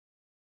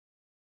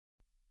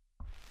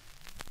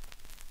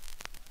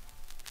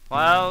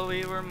while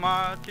we were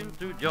marching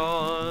through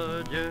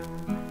Georgia.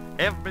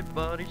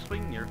 Everybody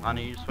swing your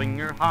honey, swing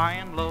your high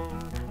and low.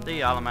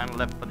 The Allemande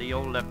left for the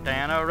old left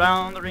hand,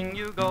 around the ring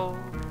you go.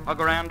 A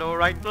grand old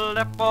right to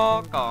left,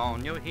 walk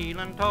on your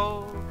heel and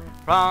toe.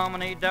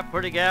 Promenade that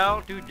pretty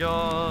gal to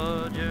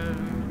Georgia.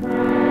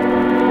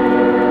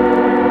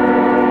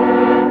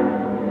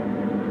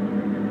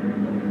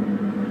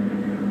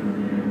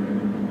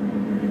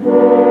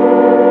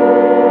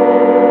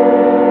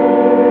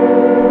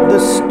 The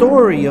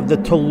story of the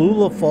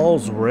Tallulah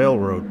Falls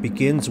Railroad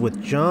begins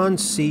with John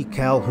C.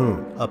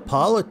 Calhoun, a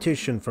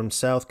politician from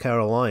South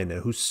Carolina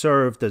who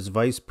served as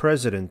vice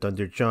president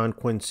under John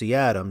Quincy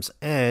Adams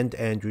and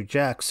Andrew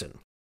Jackson.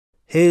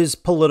 His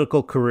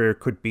political career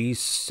could be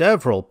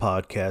several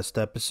podcast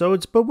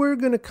episodes, but we're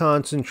going to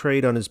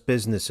concentrate on his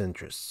business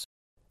interests.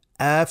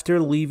 After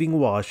leaving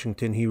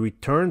Washington, he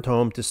returned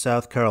home to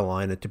South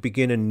Carolina to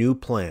begin a new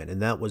plan, and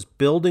that was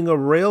building a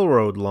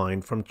railroad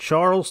line from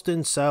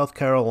Charleston, South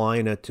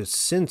Carolina to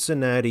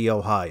Cincinnati,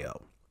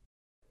 Ohio.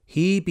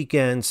 He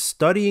began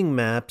studying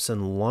maps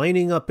and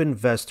lining up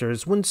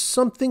investors when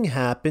something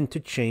happened to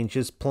change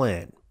his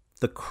plan.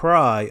 The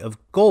cry of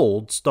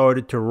gold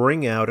started to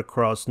ring out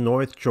across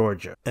North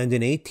Georgia, and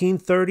in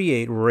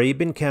 1838,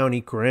 Rabun County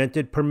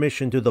granted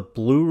permission to the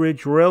Blue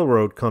Ridge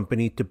Railroad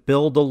Company to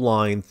build a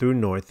line through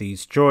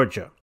northeast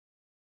Georgia.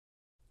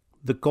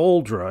 The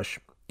gold rush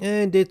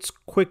and its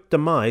quick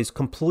demise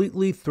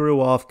completely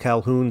threw off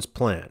Calhoun's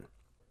plan.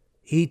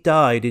 He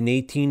died in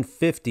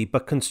 1850,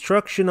 but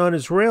construction on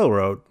his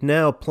railroad,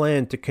 now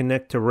planned to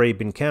connect to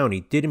Rabun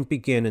County, didn't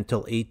begin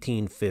until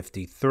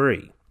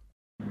 1853.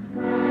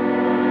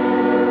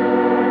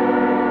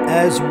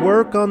 As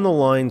work on the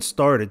line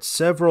started,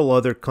 several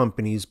other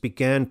companies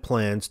began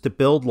plans to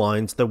build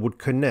lines that would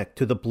connect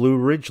to the Blue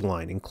Ridge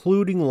Line,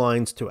 including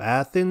lines to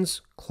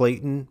Athens,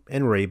 Clayton,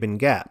 and Rabun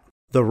Gap.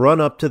 The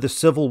run-up to the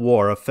Civil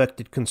War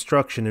affected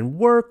construction, and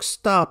work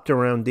stopped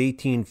around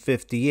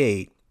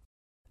 1858.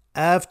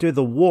 After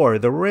the war,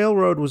 the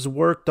railroad was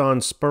worked on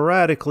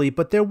sporadically,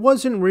 but there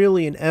wasn't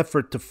really an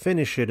effort to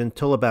finish it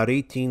until about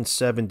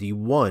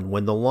 1871,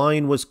 when the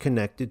line was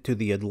connected to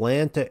the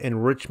Atlanta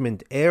and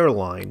Richmond Air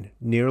Line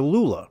near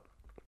Lula.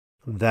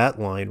 That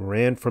line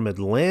ran from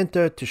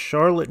Atlanta to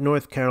Charlotte,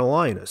 North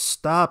Carolina,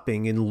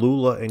 stopping in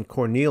Lula and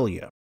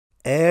Cornelia.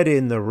 Add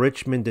in the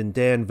Richmond and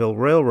Danville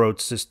Railroad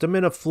system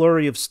and a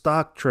flurry of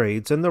stock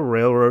trades, and the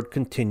railroad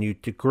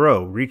continued to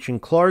grow, reaching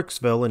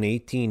Clarksville in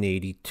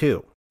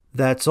 1882.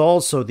 That's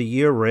also the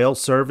year rail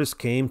service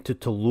came to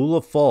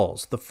Tallulah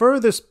Falls, the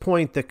furthest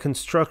point that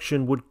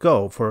construction would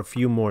go for a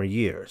few more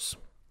years.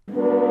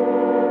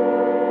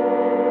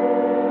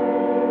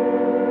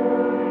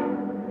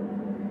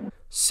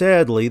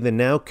 Sadly, the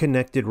now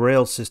connected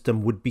rail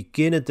system would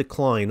begin a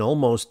decline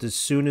almost as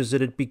soon as it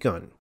had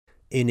begun.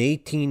 In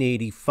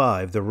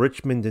 1885, the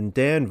Richmond and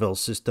Danville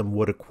system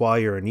would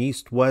acquire an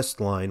east-west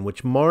line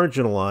which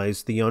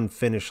marginalized the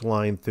unfinished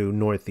line through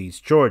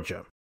northeast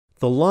Georgia.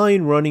 The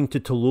line running to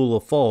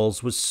Tallulah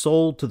Falls was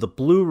sold to the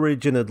Blue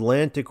Ridge and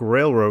Atlantic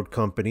Railroad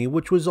Company,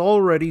 which was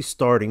already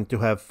starting to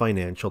have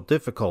financial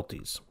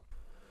difficulties.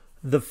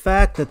 The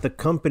fact that the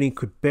company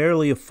could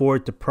barely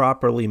afford to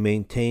properly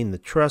maintain the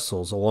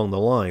trestles along the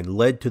line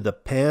led to the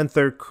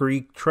Panther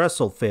Creek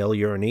trestle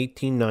failure in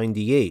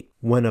 1898,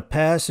 when a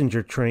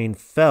passenger train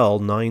fell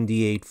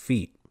 98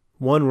 feet.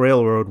 One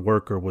railroad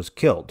worker was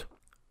killed.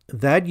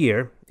 That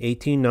year,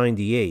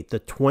 1898, the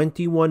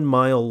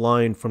 21-mile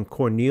line from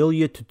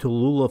Cornelia to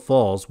Tallulah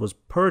Falls was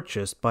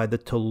purchased by the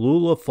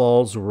Tallulah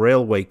Falls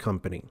Railway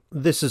Company.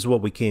 This is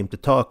what we came to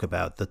talk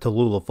about, the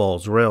Tallulah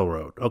Falls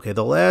Railroad. Okay,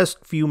 the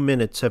last few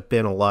minutes have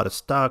been a lot of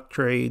stock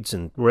trades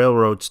and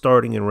railroad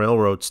starting and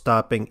railroad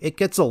stopping. It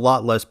gets a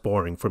lot less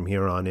boring from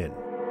here on in.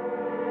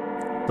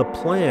 The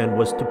plan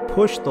was to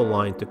push the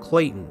line to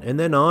Clayton and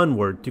then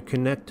onward to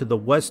connect to the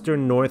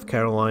Western North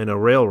Carolina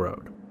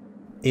Railroad.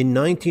 In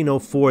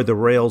 1904, the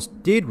rails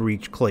did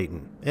reach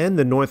Clayton and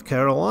the North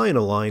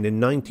Carolina line in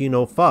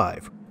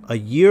 1905. A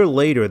year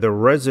later, the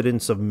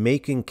residents of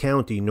Macon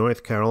County,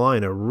 North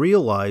Carolina,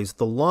 realized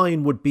the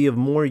line would be of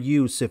more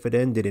use if it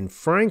ended in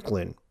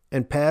Franklin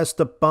and passed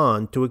a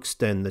bond to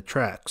extend the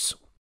tracks.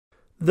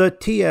 The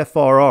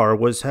TFRR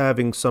was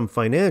having some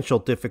financial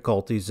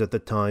difficulties at the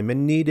time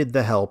and needed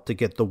the help to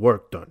get the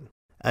work done.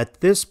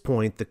 At this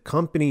point, the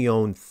company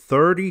owned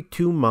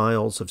 32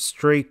 miles of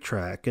straight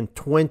track and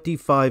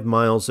 25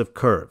 miles of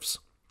curves.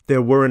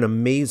 There were an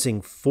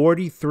amazing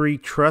 43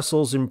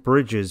 trestles and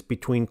bridges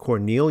between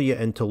Cornelia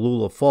and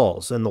Tallulah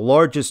Falls, and the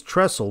largest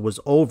trestle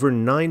was over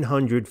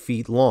 900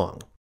 feet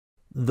long.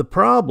 The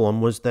problem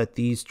was that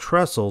these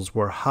trestles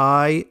were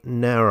high,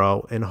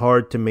 narrow, and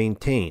hard to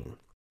maintain.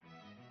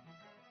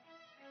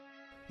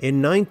 In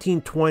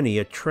 1920,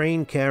 a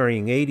train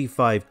carrying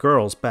 85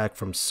 girls back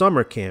from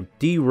summer camp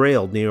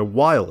derailed near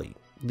Wiley.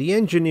 The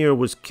engineer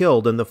was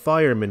killed and the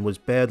fireman was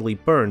badly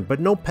burned, but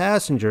no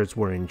passengers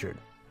were injured.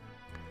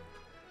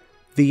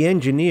 The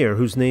engineer,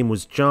 whose name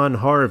was John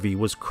Harvey,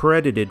 was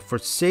credited for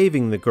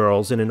saving the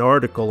girls in an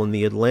article in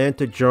the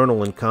Atlanta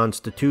Journal and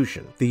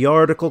Constitution. The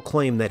article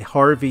claimed that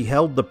Harvey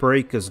held the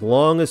brake as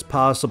long as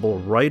possible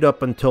right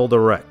up until the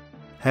wreck.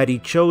 Had he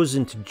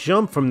chosen to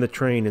jump from the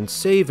train and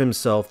save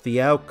himself,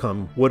 the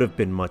outcome would have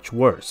been much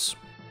worse.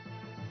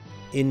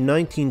 In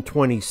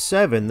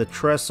 1927, the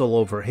trestle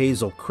over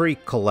Hazel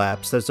Creek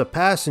collapsed as a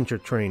passenger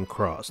train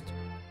crossed.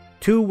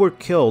 2 were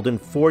killed and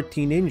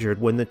 14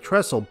 injured when the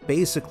trestle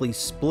basically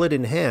split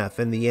in half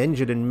and the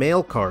engine and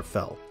mail car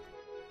fell.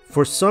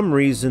 For some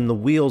reason, the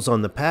wheels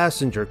on the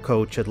passenger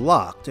coach had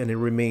locked and it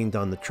remained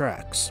on the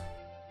tracks.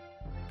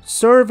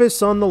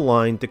 Service on the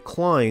line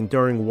declined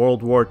during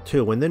World War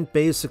II and then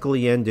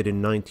basically ended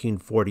in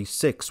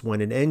 1946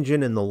 when an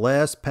engine and the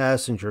last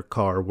passenger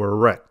car were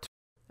wrecked.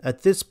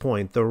 At this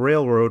point, the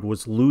railroad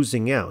was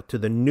losing out to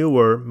the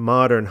newer,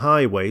 modern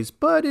highways,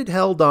 but it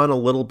held on a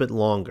little bit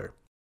longer.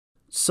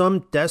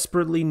 Some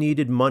desperately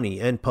needed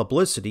money and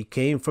publicity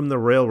came from the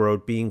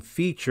railroad being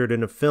featured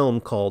in a film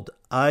called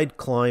I'd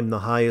Climb the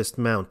Highest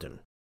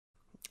Mountain.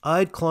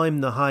 I'd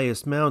Climb the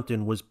Highest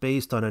Mountain was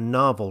based on a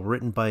novel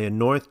written by a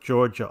North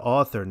Georgia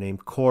author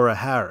named Cora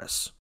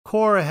Harris.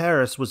 Cora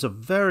Harris was a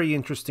very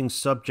interesting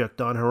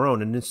subject on her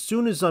own, and as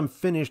soon as I'm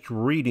finished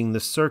reading The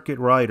Circuit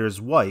Rider's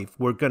Wife,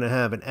 we're going to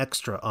have an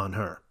extra on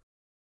her.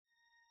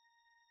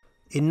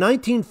 In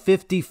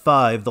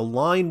 1955, the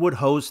line would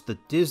host the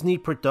Disney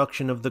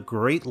production of The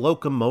Great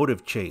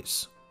Locomotive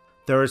Chase.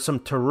 There are some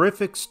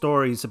terrific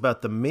stories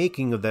about the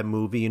making of that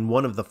movie in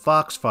one of the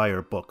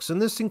Foxfire books, and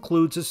this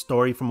includes a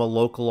story from a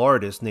local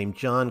artist named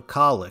John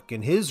Colick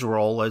and his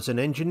role as an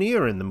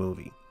engineer in the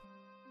movie.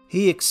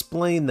 He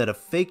explained that a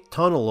fake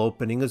tunnel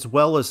opening as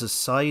well as a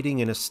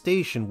siding and a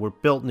station were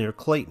built near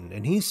Clayton,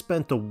 and he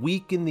spent a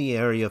week in the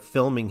area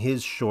filming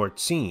his short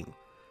scene.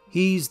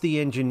 He's the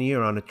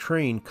engineer on a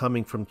train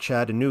coming from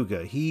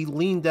Chattanooga. He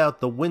leaned out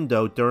the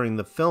window during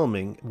the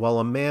filming while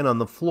a man on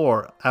the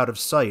floor, out of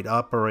sight,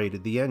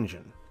 operated the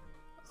engine.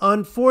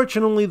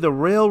 Unfortunately, the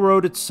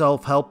railroad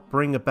itself helped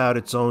bring about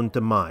its own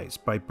demise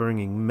by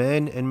bringing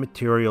men and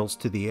materials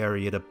to the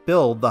area to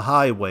build the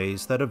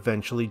highways that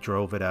eventually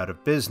drove it out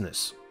of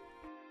business.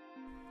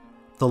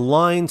 The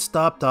line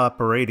stopped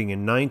operating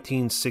in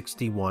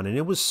 1961 and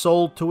it was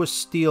sold to a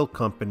steel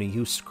company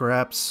who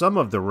scrapped some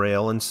of the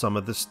rail and some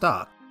of the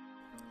stock.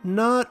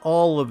 Not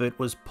all of it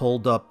was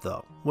pulled up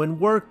though. When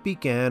work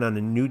began on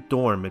a new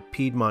dorm at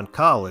Piedmont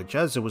College,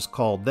 as it was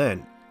called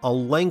then, a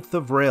length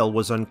of rail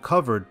was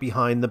uncovered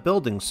behind the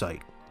building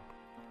site.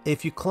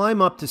 If you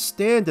climb up to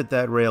stand at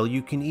that rail,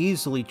 you can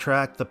easily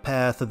track the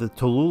path of the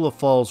Tallulah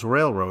Falls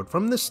Railroad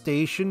from the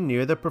station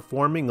near the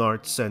Performing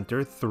Arts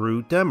Center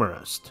through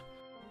Demarest.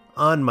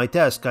 On my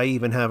desk, I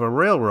even have a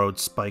railroad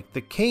spike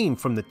that came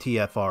from the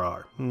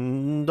TFRR.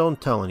 Don't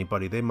tell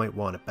anybody, they might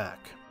want it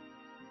back.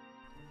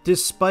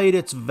 Despite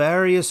its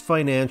various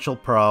financial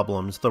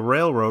problems, the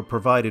railroad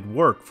provided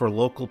work for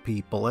local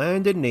people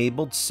and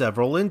enabled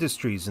several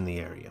industries in the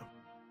area.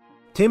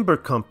 Timber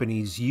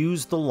companies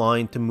used the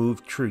line to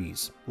move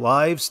trees.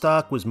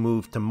 Livestock was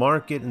moved to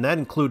market, and that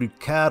included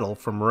cattle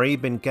from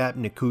Rabun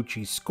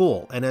Gap-Nacoochee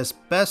School, and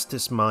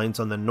asbestos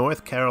mines on the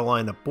North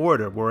Carolina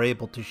border were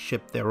able to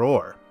ship their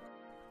ore.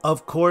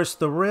 Of course,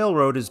 the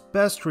railroad is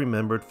best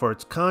remembered for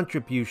its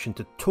contribution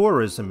to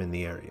tourism in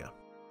the area.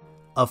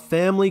 A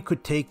family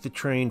could take the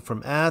train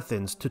from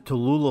Athens to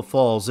Tallulah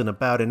Falls in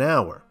about an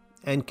hour,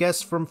 and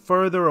guests from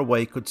further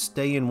away could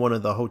stay in one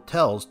of the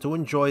hotels to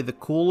enjoy the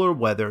cooler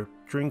weather,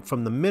 drink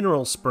from the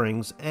mineral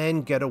springs,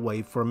 and get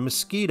away from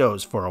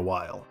mosquitoes for a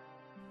while.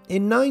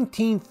 In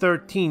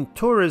 1913,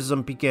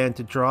 tourism began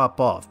to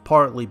drop off,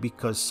 partly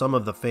because some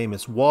of the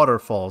famous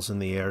waterfalls in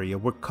the area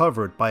were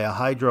covered by a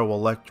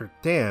hydroelectric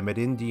dam at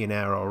Indian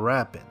Arrow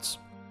Rapids.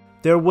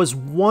 There was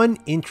one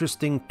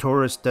interesting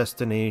tourist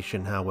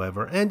destination,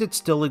 however, and it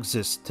still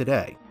exists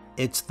today.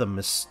 It's the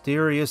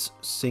mysterious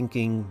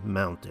Sinking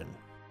Mountain.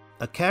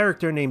 A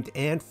character named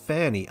Aunt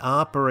Fanny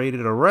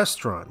operated a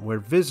restaurant where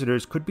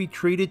visitors could be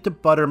treated to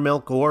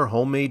buttermilk or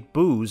homemade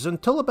booze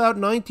until about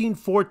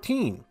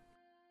 1914.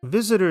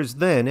 Visitors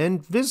then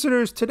and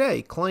visitors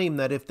today claim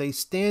that if they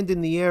stand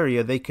in the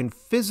area, they can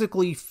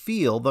physically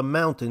feel the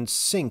mountain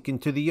sink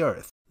into the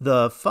earth.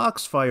 The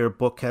Foxfire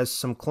book has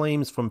some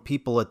claims from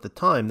people at the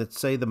time that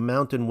say the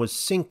mountain was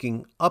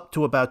sinking up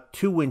to about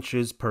 2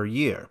 inches per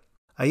year.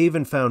 I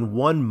even found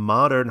one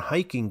modern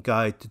hiking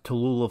guide to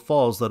Tallulah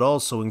Falls that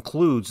also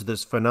includes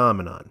this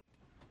phenomenon.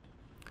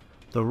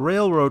 The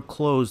railroad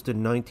closed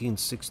in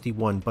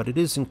 1961, but it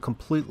isn't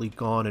completely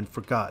gone and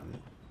forgotten.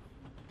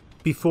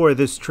 Before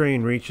this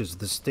train reaches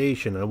the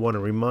station, I want to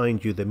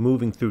remind you that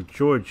Moving Through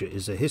Georgia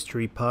is a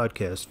history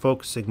podcast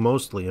focusing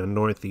mostly on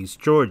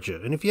Northeast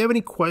Georgia. And if you have any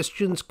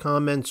questions,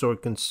 comments, or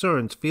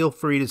concerns, feel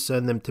free to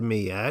send them to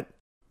me at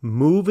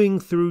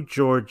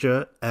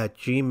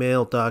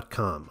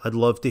movingthroughgeorgia@gmail.com. I'd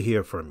love to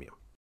hear from you.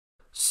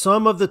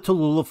 Some of the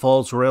Tallulah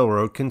Falls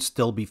Railroad can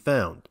still be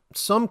found.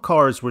 Some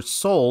cars were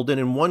sold, and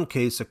in one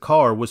case a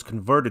car was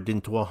converted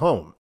into a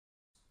home.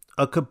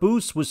 A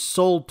caboose was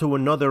sold to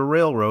another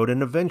railroad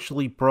and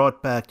eventually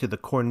brought back to the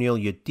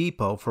Cornelia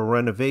Depot for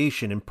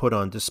renovation and put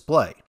on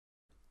display.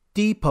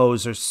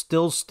 Depots are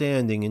still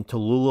standing in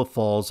Tallulah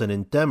Falls and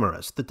in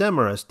Demorest. The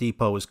Demorest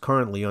Depot is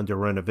currently under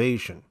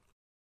renovation.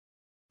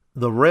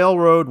 The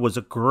railroad was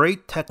a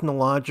great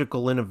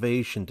technological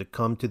innovation to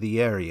come to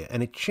the area,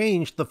 and it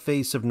changed the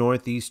face of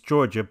Northeast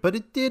Georgia, but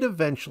it did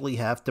eventually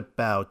have to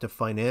bow to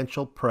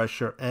financial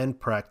pressure and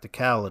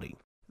practicality.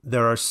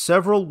 There are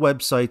several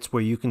websites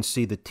where you can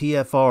see the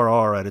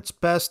TFRR at its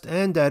best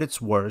and at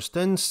its worst,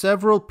 and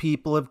several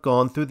people have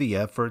gone through the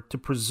effort to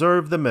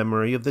preserve the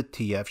memory of the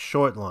TF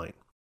short line.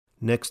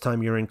 Next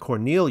time you're in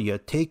Cornelia,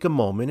 take a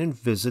moment and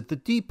visit the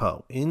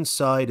depot.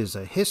 Inside is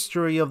a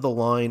history of the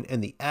line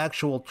and the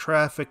actual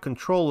traffic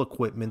control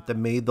equipment that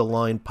made the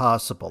line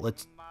possible.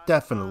 It's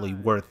definitely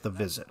worth the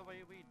visit.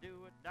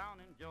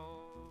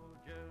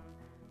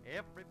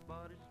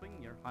 Everybody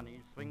swing your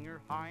honey, swing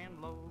your high and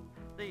low.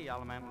 The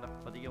Allemande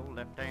left for the old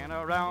left hand,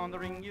 around the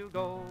ring you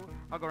go.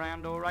 A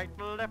grand old right,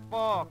 left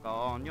walk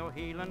on your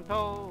heel and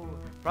toe.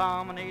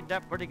 Promenade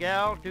that pretty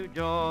gal to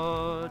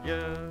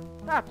Georgia.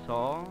 That's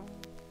all.